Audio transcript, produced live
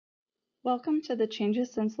Welcome to the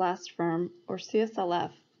Changes Since Last Firm, or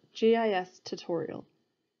CSLF, GIS tutorial.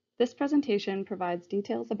 This presentation provides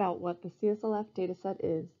details about what the CSLF dataset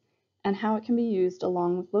is and how it can be used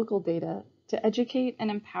along with local data to educate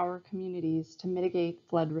and empower communities to mitigate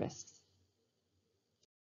flood risks.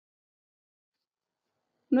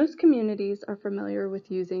 Most communities are familiar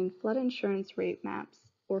with using flood insurance rate maps,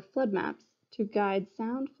 or flood maps, to guide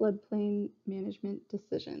sound floodplain management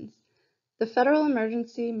decisions. The Federal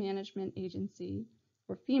Emergency Management Agency,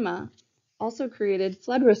 or FEMA, also created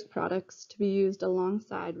flood risk products to be used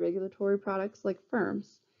alongside regulatory products like FIRMs.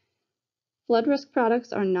 Flood risk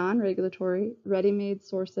products are non-regulatory, ready-made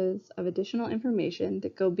sources of additional information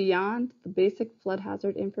that go beyond the basic flood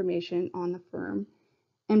hazard information on the FIRM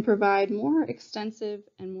and provide more extensive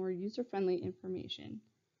and more user-friendly information.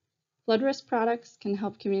 Flood risk products can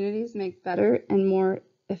help communities make better and more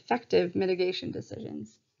effective mitigation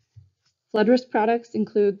decisions. Flood risk products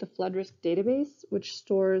include the Flood Risk Database, which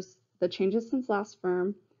stores the changes since last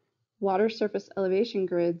firm, water surface elevation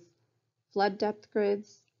grids, flood depth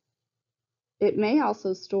grids. It may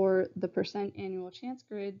also store the percent annual chance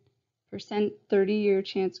grid, percent 30-year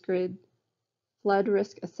chance grid, flood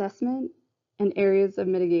risk assessment, and areas of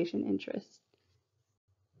mitigation interest.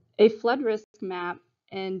 A flood risk map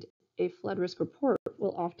and a flood risk report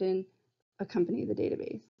will often accompany the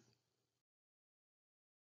database.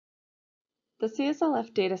 The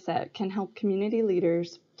CSLF dataset can help community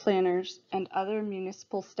leaders, planners, and other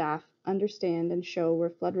municipal staff understand and show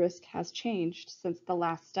where flood risk has changed since the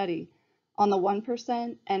last study on the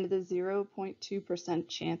 1% and the 0.2%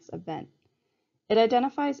 chance event. It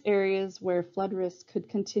identifies areas where flood risk could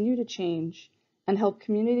continue to change and help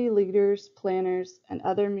community leaders, planners, and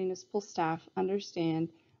other municipal staff understand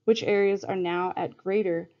which areas are now at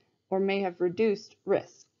greater or may have reduced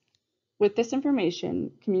risk. With this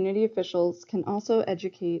information, community officials can also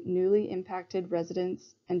educate newly impacted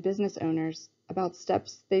residents and business owners about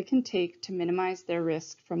steps they can take to minimize their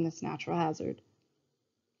risk from this natural hazard.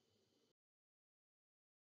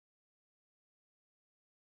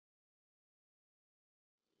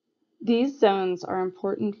 These zones are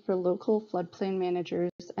important for local floodplain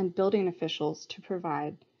managers and building officials to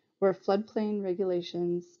provide, where floodplain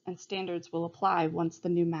regulations and standards will apply once the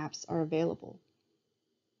new maps are available.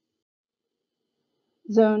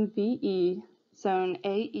 Zone VE, Zone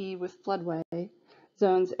AE with floodway,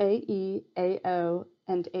 Zones AE, AO,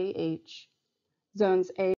 and AH,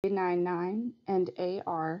 Zones A99 and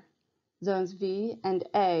AR, Zones V and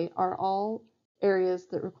A are all areas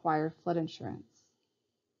that require flood insurance.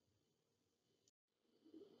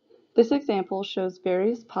 This example shows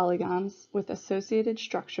various polygons with associated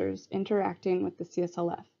structures interacting with the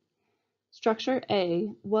CSLF. Structure A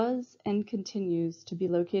was and continues to be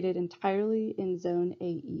located entirely in Zone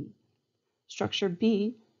AE. Structure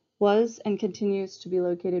B was and continues to be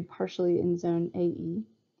located partially in Zone AE.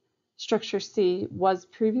 Structure C was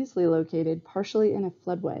previously located partially in a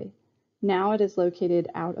floodway. Now it is located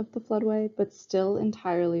out of the floodway, but still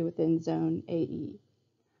entirely within Zone AE.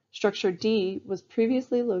 Structure D was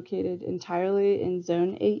previously located entirely in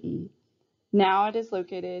Zone AE. Now it is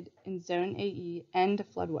located in Zone AE and a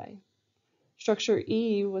floodway. Structure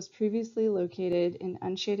E was previously located in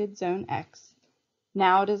unshaded Zone X.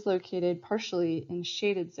 Now it is located partially in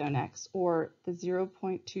shaded Zone X, or the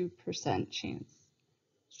 0.2% chance.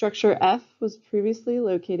 Structure F was previously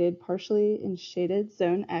located partially in shaded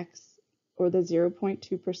Zone X, or the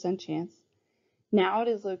 0.2% chance. Now it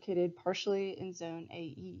is located partially in Zone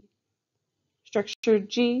AE. Structure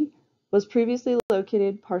G was previously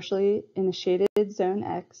located partially in a shaded Zone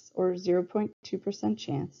X, or 0.2%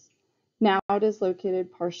 chance. Now it is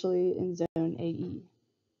located partially in Zone AE.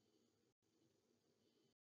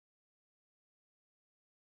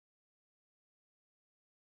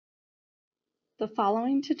 The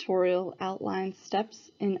following tutorial outlines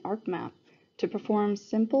steps in ArcMap to perform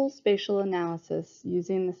simple spatial analysis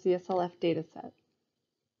using the CSLF dataset.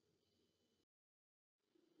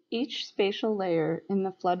 Each spatial layer in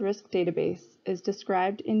the flood risk database is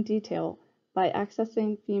described in detail by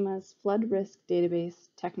accessing FEMA's Flood Risk Database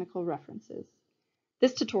technical references.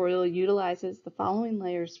 This tutorial utilizes the following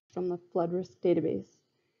layers from the Flood Risk Database: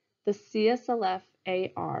 the CSLF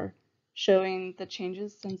AR, showing the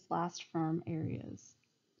changes since last firm areas.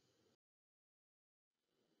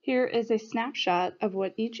 Here is a snapshot of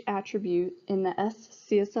what each attribute in the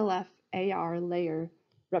SCSLF AR layer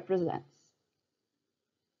represents.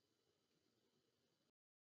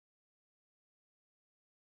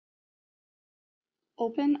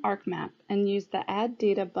 Open ArcMap and use the Add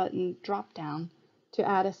Data button drop-down to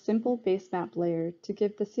add a simple base map layer to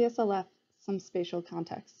give the CSLF some spatial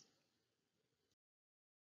context.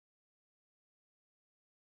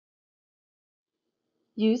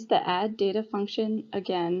 Use the Add Data function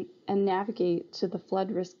again and navigate to the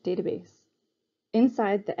Flood Risk Database.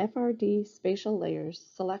 Inside the FRD spatial layers,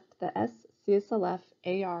 select the CSLF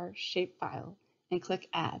AR shapefile and click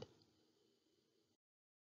Add.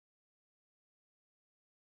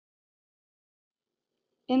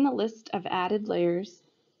 In the list of added layers,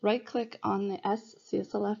 right-click on the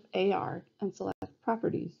CSLF AR and select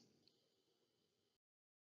Properties.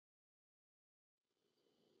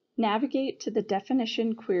 Navigate to the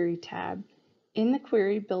Definition Query tab. In the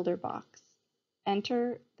Query Builder box,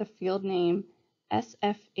 enter the field name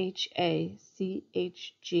SFHA-CHG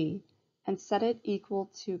and set it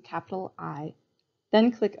equal to capital I.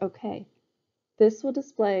 Then click OK. This will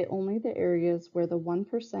display only the areas where the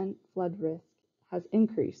 1% flood risk has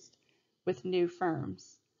increased with new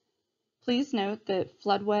firms. Please note that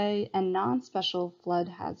floodway and non-special flood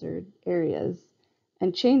hazard areas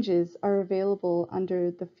and changes are available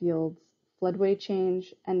under the fields floodway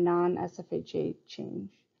change and non-SFHA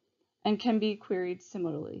change and can be queried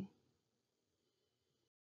similarly.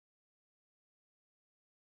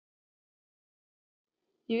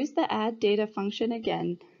 Use the Add Data function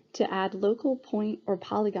again to add local point or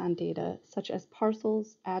polygon data such as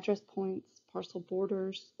parcels, address points, parcel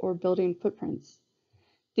borders, or building footprints.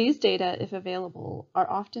 These data, if available, are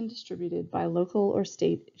often distributed by local or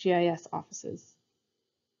state GIS offices.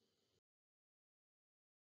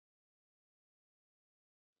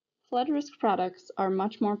 Flood risk products are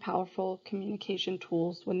much more powerful communication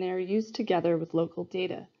tools when they are used together with local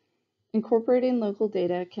data. Incorporating local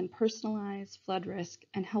data can personalize flood risk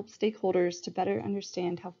and help stakeholders to better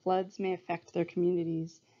understand how floods may affect their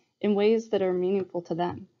communities in ways that are meaningful to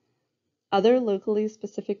them. Other locally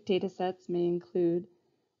specific datasets may include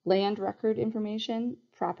land record information,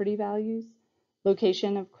 property values,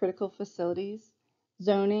 location of critical facilities,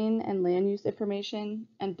 zoning and land use information,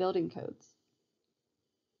 and building codes.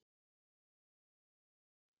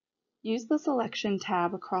 Use the Selection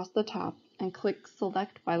tab across the top and click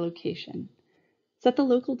Select by Location. Set the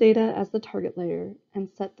local data as the target layer and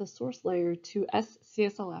set the source layer to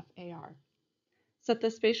CSLF AR. Set the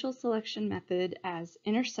spatial selection method as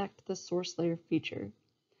Intersect the Source Layer feature.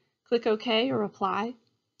 Click OK or Apply,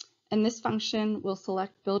 and this function will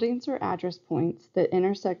select buildings or address points that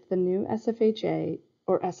intersect the new SFHA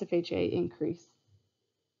or SFHA increase.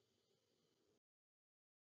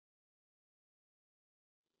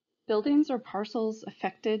 Buildings or parcels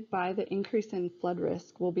affected by the increase in flood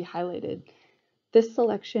risk will be highlighted. This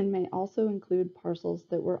selection may also include parcels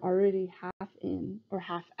that were already half in or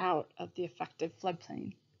half out of the effective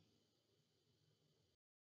floodplain.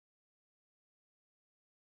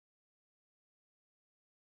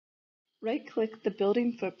 Right-click the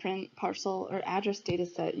building footprint, parcel, or address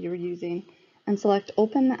dataset you're using and select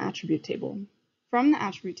Open the Attribute Table. From the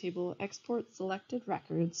Attribute Table, export selected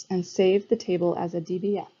records and save the table as a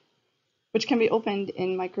DBF, which can be opened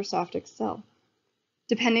in Microsoft Excel.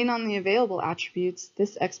 Depending on the available attributes,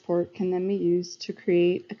 this export can then be used to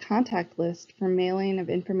create a contact list for mailing of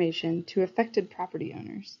information to affected property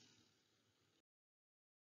owners.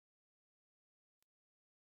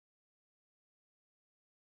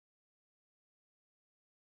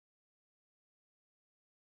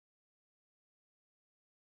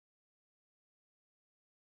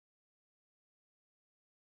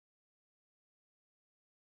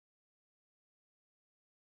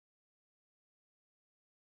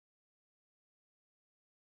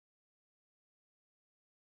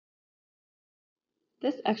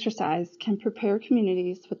 This exercise can prepare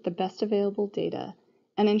communities with the best available data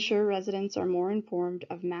and ensure residents are more informed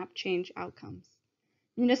of map change outcomes.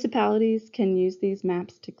 Municipalities can use these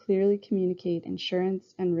maps to clearly communicate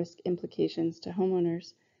insurance and risk implications to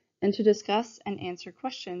homeowners and to discuss and answer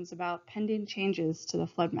questions about pending changes to the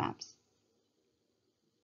flood maps.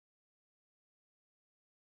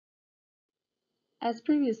 As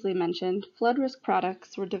previously mentioned, flood risk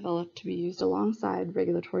products were developed to be used alongside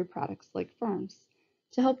regulatory products like firms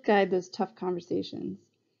to help guide those tough conversations.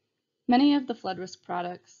 Many of the flood risk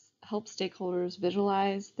products help stakeholders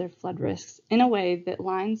visualize their flood risks in a way that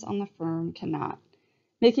lines on the firm cannot,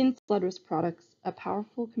 making flood risk products a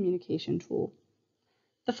powerful communication tool.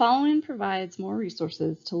 The following provides more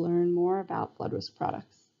resources to learn more about flood risk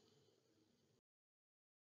products.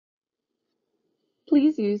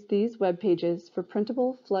 Please use these web pages for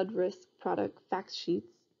printable flood risk product fact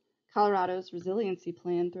sheets, Colorado's resiliency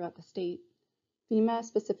plan throughout the state, FEMA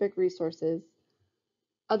specific resources,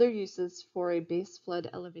 other uses for a base flood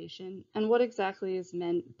elevation, and what exactly is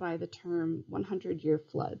meant by the term 100-year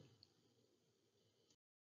flood.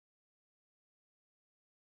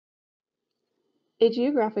 A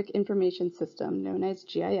geographic information system, known as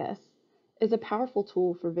GIS, is a powerful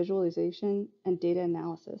tool for visualization and data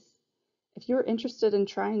analysis. If you're interested in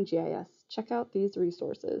trying GIS, check out these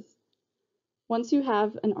resources. Once you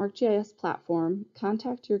have an ArcGIS platform,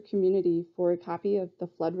 contact your community for a copy of the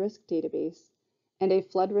Flood Risk Database and a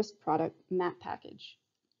Flood Risk Product map package.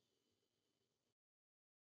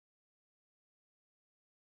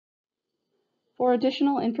 For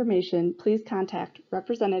additional information, please contact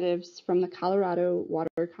representatives from the Colorado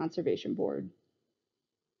Water Conservation Board.